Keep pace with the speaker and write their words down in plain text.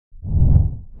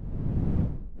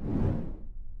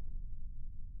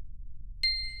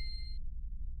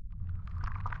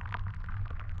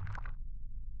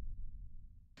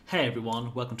Hey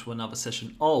everyone, welcome to another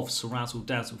session of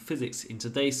Ceerazzledazzle Physics. In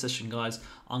today's session, guys,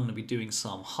 I'm going to be doing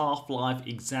some Half-Life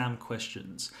exam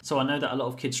questions. So I know that a lot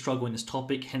of kids struggle in this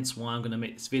topic, hence why I'm going to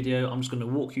make this video. I'm just going to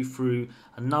walk you through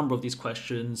a number of these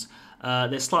questions.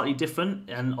 They're slightly different,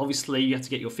 and obviously you have to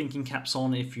get your thinking caps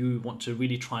on if you want to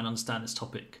really try and understand this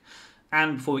topic.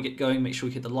 And before we get going, make sure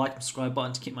you hit the like and subscribe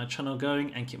button to keep my channel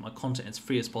going and keep my content as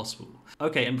free as possible.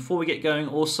 Okay, and before we get going,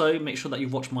 also make sure that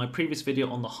you've watched my previous video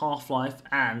on the Half-Life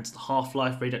and the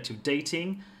Half-Life radioactive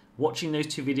dating. Watching those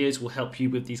two videos will help you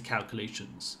with these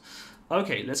calculations.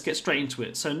 Okay, let's get straight into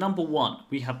it. So number one,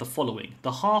 we have the following.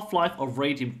 The half-life of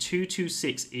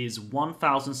radium-226 is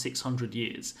 1,600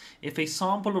 years. If a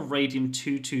sample of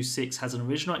radium-226 has an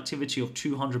original activity of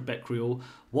 200 becquerel,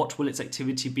 what will its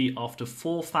activity be after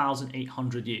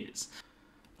 4,800 years?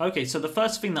 Okay, so the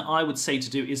first thing that I would say to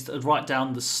do is to write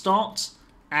down the start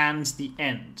and the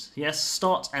end. Yes,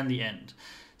 start and the end.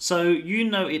 So you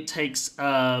know it takes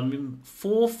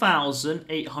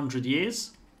 4,800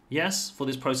 years. Yes, for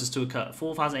this process to occur,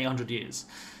 4,800 years.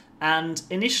 And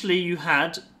initially you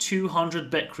had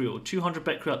 200 becquerel at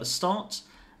the start,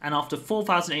 and after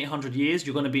 4,800 years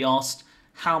you're going to be asked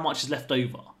how much is left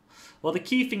over. Well, the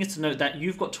key thing is to note that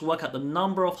you've got to work out the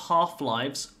number of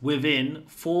half-lives within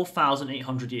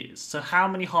 4,800 years. So how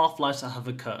many half-lives have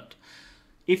occurred?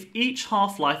 If each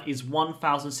half-life is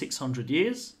 1,600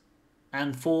 years,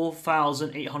 and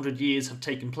 4,800 years have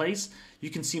taken place, you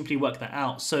can simply work that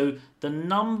out. So the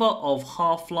number of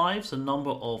half-lives,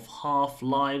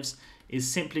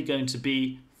 is simply going to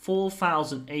be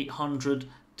 4,800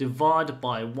 divided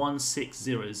by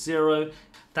 1600.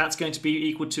 That's going to be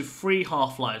equal to 3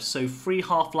 half-lives. So 3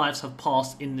 half-lives have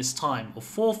passed in this time. Of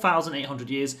 4,800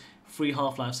 years, 3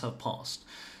 half-lives have passed.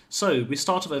 So we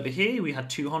start off over here, we had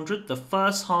 200. The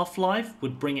first half-life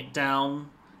would bring it down,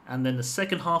 and then the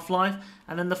second half-life,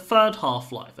 and then the third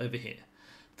half-life over here.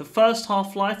 The first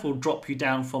half-life will drop you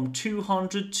down from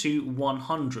 200 to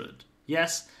 100.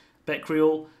 Yes,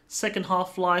 becquerel. Second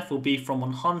half-life will be from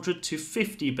 100 to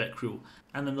 50 becquerel.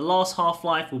 And then the last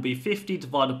half-life will be 50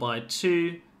 divided by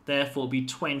 2, therefore it will be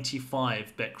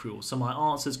 25 becquerel. So my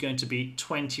answer is going to be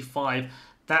 25.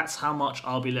 That's how much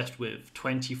I'll be left with,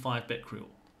 25 becquerel.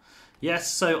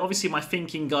 Yes, so obviously my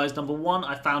thinking, guys, number one,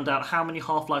 I found out how many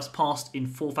half-lives passed in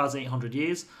 4,800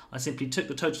 years. I simply took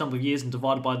the total number of years and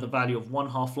divided by the value of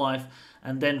one half-life.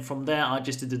 And then from there, I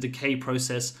just did the decay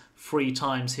process 3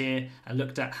 times here and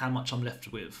looked at how much I'm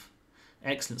left with.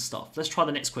 Excellent stuff. Let's try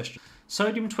the next question.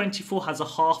 Sodium-24 has a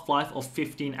half-life of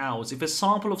 15 hours. If a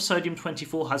sample of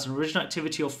sodium-24 has an original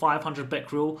activity of 500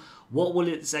 becquerel, what will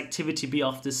its activity be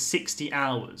after 60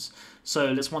 hours?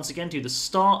 So let's once again do the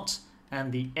start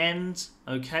and the end.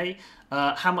 Okay,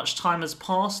 how much time has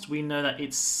passed? We know that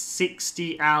it's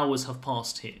 60 hours have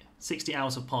passed here. 60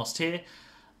 hours have passed here.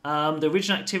 The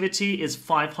original activity is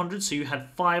 500, so you had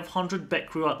 500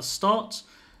 becquerel at the start,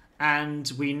 and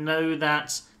we know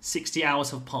that 60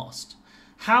 hours have passed.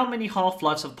 How many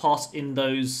half-lives have passed in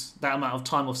that amount of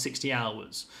time of 60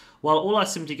 hours? Well, all I'm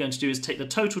simply going to do is take the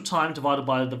total time divided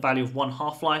by the value of one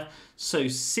half-life. So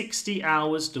 60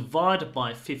 hours divided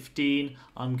by 15,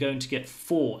 I'm going to get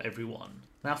 4, everyone.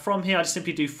 Now from here, I just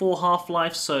simply do 4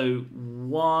 half-lives. So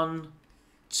 1,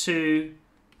 2,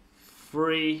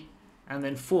 3, and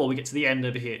then 4. We get to the end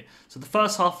over here. So the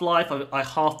first half-life, I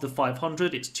halved the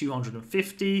 500. It's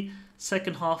 250.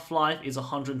 Second half-life is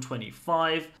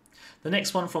 125. The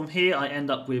next one from here, I end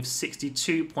up with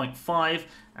 62.5,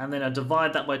 and then I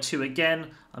divide that by 2 again.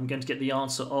 I'm going to get the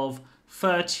answer of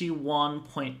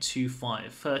 31.25.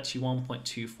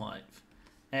 31.25.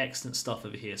 Excellent stuff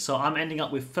over here. So I'm ending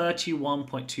up with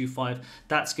 31.25.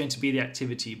 That's going to be the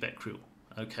activity becquerel.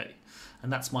 Okay,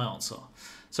 and that's my answer.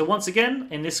 So once again,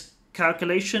 in this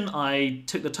calculation, I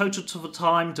took the total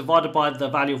time divided by the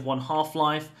value of one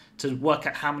half-life to work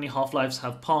out how many half-lives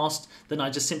have passed. Then I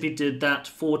just simply did that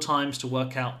 4 times to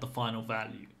work out the final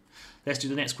value. Let's do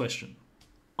the next question.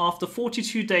 After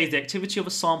 42 days, the activity of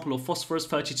a sample of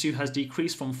phosphorus-32 has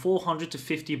decreased from 400 to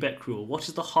 50 becquerel. What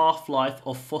is the half-life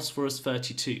of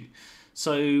phosphorus-32?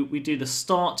 So we do the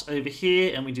start over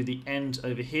here and we do the end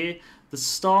over here. The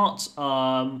start,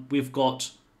 we've got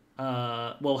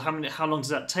well, how long does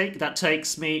that take? That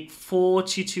takes me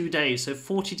 42 days. So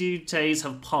 42 days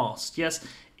have passed. Yes,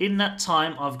 in that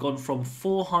time, I've gone from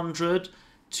 400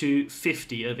 to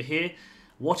 50 over here.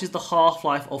 What is the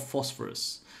half-life of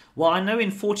phosphorus? Well, I know in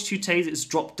 42 days it's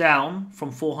dropped down from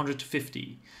 400 to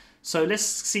 50. So let's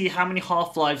see how many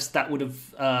half-lives that would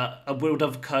have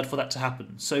occurred for that to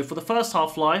happen. So for the first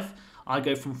half-life, I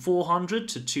go from 400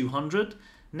 to 200.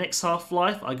 Next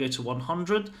half-life, I go to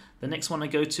 100. The next one I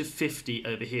go to 50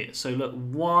 over here. So look,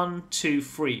 1, 2,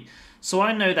 3. So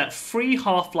I know that 3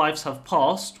 half-lives have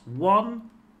passed. 1,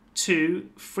 2,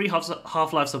 3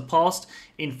 half-lives have passed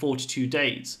in 42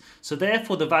 days. So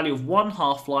therefore the value of 1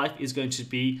 half-life is going to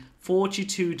be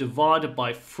 42 divided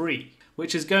by 3,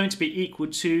 which is going to be equal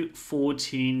to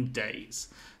 14 days.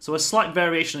 So a slight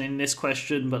variation in this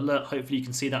question, but look, hopefully you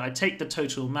can see that I take the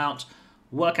total amount,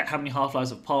 work out how many half-lives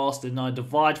have passed, and I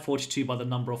divide 42 by the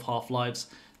number of half-lives,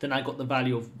 then I got the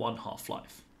value of 1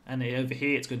 half-life. And over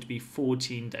here it's going to be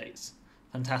 14 days.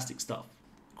 Fantastic stuff.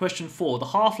 Question 4. The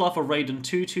half-life of radon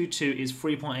 222 is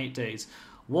 3.8 days.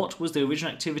 What was the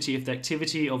original activity of the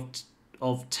activity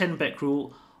of 10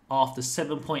 becquerel after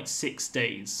 7.6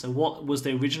 days? So what was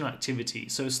the original activity?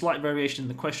 So a slight variation in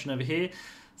the question over here.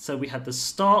 So we had the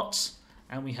start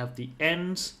and we have the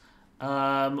end.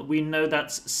 We know that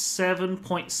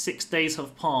 7.6 days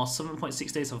have passed.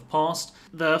 7.6 days have passed.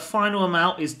 The final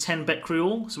amount is 10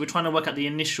 becquerel. So we're trying to work out the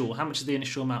initial. How much is the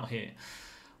initial amount here?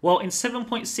 Well, in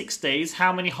 7.6 days,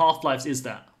 how many half-lives is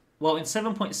that? Well, in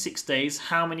 7.6 days,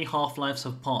 how many half-lives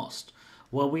have passed?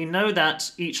 Well, we know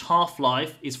that each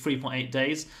half-life is 3.8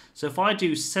 days. So if I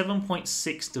do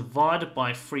 7.6 divided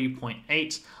by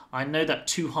 3.8, I know that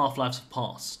 2 half-lives have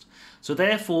passed. So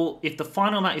therefore, if the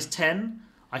final amount is 10,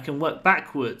 I can work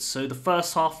backwards. So the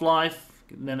first half-life,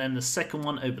 and then the second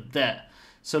one over there.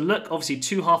 So look, obviously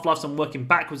 2 half-lives, I'm working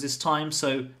backwards this time.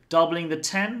 So doubling the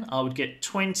 10, I would get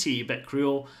 20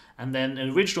 becquerel. And then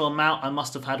the original amount I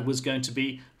must have had was going to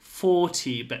be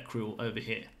 40 becquerel over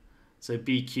here. So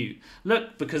BQ.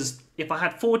 Look, because if I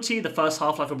had 40, the first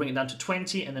half-life will bring it down to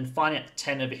 20, and then finally at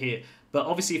 10 over here. But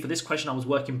obviously for this question, I was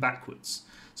working backwards.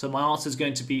 So my answer is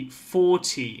going to be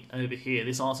 40 over here.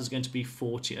 This answer is going to be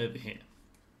 40 over here.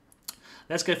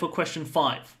 Let's go for question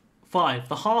 5. 5.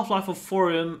 The half-life of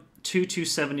thorium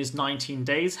 227 is 19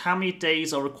 days. How many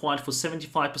days are required for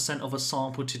 75% of a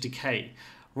sample to decay?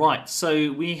 Right,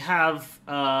 so we have,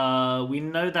 we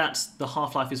know that the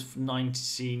half-life is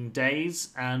 19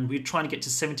 days, and we're trying to get to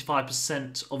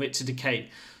 75% of it to decay.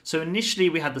 So initially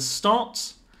we had the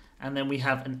start, and then we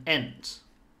have an end.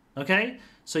 Okay,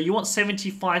 so you want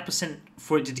 75%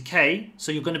 for it to decay,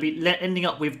 so you're going to be ending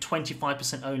up with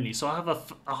 25% only. So I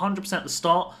have 100% at the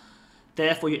start,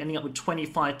 therefore you're ending up with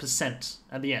 25%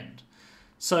 at the end.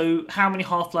 So how many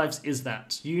half-lives is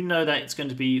that? You know that it's going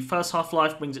to be first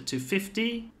half-life brings it to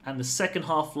 50, and the second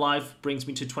half-life brings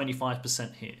me to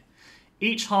 25% here.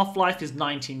 Each half-life is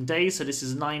 19 days, so this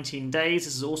is 19 days,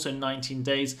 this is also 19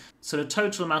 days. So the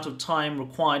total amount of time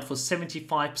required for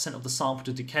 75% of the sample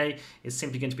to decay is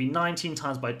simply going to be 19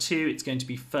 times by 2, it's going to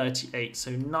be 38. So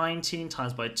 19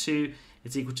 times by 2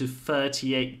 is equal to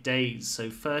 38 days. So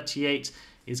 38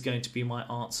 is going to be my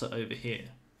answer over here.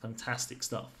 Fantastic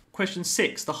stuff. Question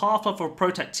 6. The half-life of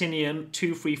protactinium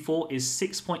 234 is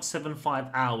 6.75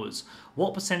 hours.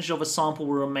 What percentage of a sample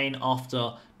will remain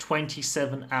after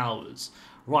 27 hours?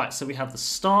 Right, so we have the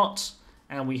start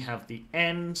and we have the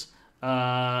end.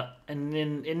 And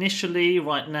then initially,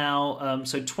 right now,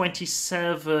 so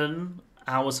 27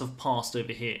 hours have passed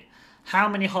over here. How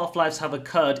many half-lives have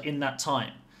occurred in that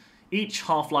time? Each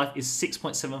half-life is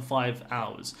 6.75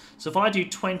 hours. So if I do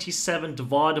 27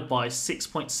 divided by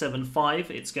 6.75,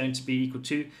 it's going to be equal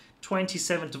to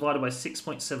 27 divided by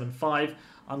 6.75.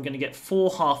 I'm going to get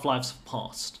 4 half-lives have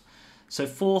passed. So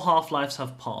 4 half-lives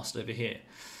have passed over here.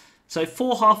 So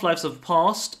 4 half-lives have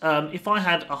passed. If I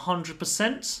had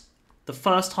 100%, the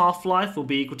first half-life will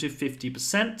be equal to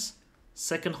 50%.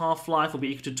 Second half-life will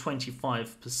be equal to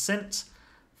 25%.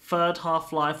 Third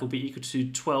half-life will be equal to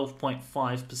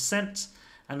 12.5%,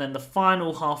 and then the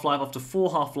final half-life after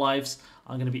 4 half-lives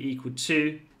are going to be equal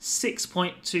to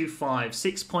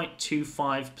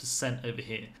 6.25% over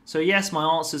here. So yes, my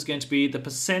answer is going to be the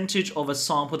percentage of a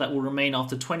sample that will remain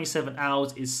after 27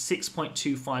 hours is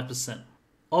 6.25%.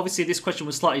 Obviously this question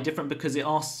was slightly different because it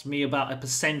asked me about a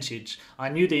percentage. I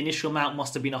knew the initial amount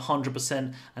must have been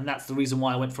 100%, and that's the reason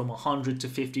why I went from 100 to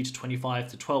 50 to 25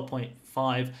 to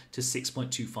 12.5 to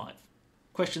 6.25.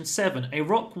 Question 7. A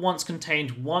rock once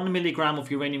contained 1 milligram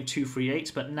of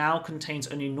uranium-238 but now contains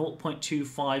only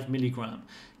 0.25 milligram.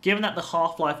 Given that the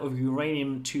half-life of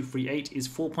uranium-238 is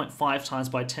 4.5 times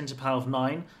by 10 to the power of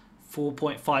 9,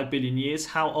 4.5 billion years,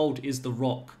 how old is the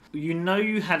rock? You know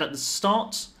you had at the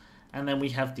start, and then we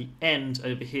have the end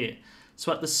over here.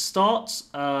 So at the start,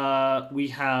 we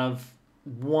have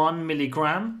 1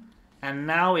 milligram, and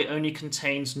now it only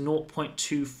contains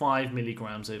 0.25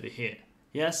 milligrams over here.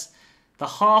 Yes? The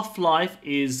half-life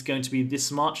is going to be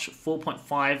this much,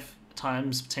 4.5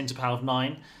 times 10 to the power of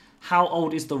 9. How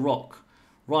old is the rock?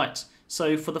 Right,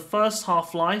 So for the first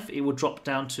half-life, it will drop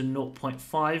down to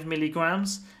 0.5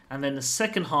 milligrams, and then the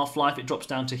second half-life, it drops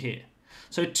down to here.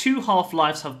 So 2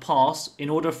 half-lives have passed in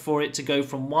order for it to go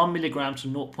from 1 milligram to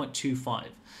 0.25.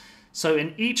 So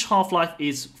in each half-life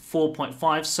is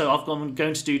 4.5, so I'm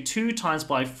going to do 2 times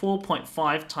by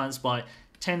 4.5 times by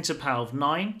 10 to the power of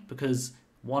 9, because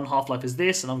 1 half-life is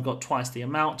this, and I've got twice the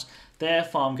amount.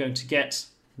 Therefore, I'm going to get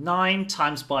 9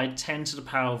 times by 10 to the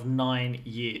power of 9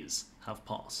 years have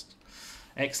passed.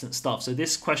 Excellent stuff. So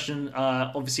this question,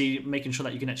 obviously making sure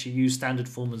that you can actually use standard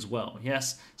form as well.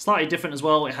 Yes, slightly different as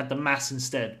well. It had the mass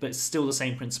instead, but it's still the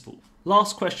same principle.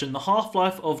 Last question. The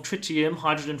half-life of tritium,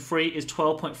 hydrogen-free, is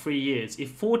 12.3 years.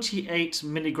 If 48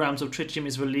 milligrams of tritium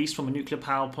is released from a nuclear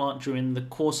power plant during the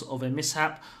course of a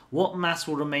mishap, what mass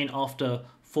will remain after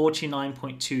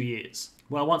 49.2 years?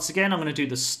 Well, once again, I'm going to do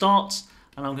the start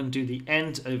and I'm going to do the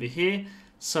end over here.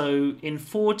 So in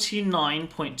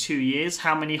 49.2 years,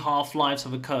 how many half-lives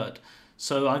have occurred?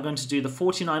 So I'm going to do the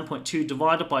 49.2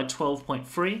 divided by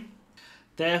 12.3.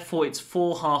 Therefore, it's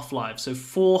 4 half-lives. So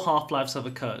 4 half-lives have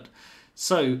occurred.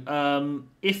 So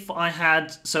if I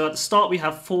had, so at the start we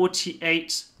have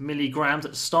 48 milligrams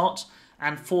at the start,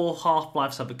 and 4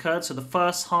 half-lives have occurred. So the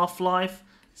first half-life,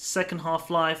 second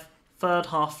half-life, third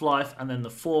half-life, and then the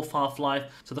fourth half-life.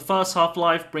 So the first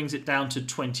half-life brings it down to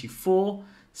 24.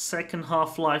 Second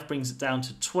half-life brings it down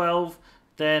to 12.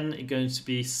 Then it's going to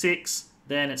be 6.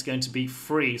 Then it's going to be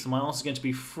 3. So my answer is going to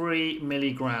be 3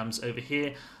 milligrams over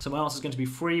here. So my answer is going to be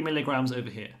 3 milligrams over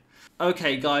here.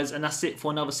 Okay guys, and that's it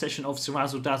for another session of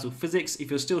Ceerazzledazzle Physics. If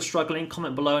you're still struggling,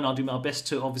 comment below and I'll do my best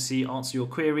to obviously answer your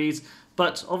queries.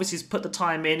 But obviously put the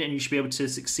time in and you should be able to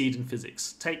succeed in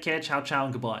physics. Take care, ciao ciao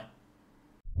and goodbye.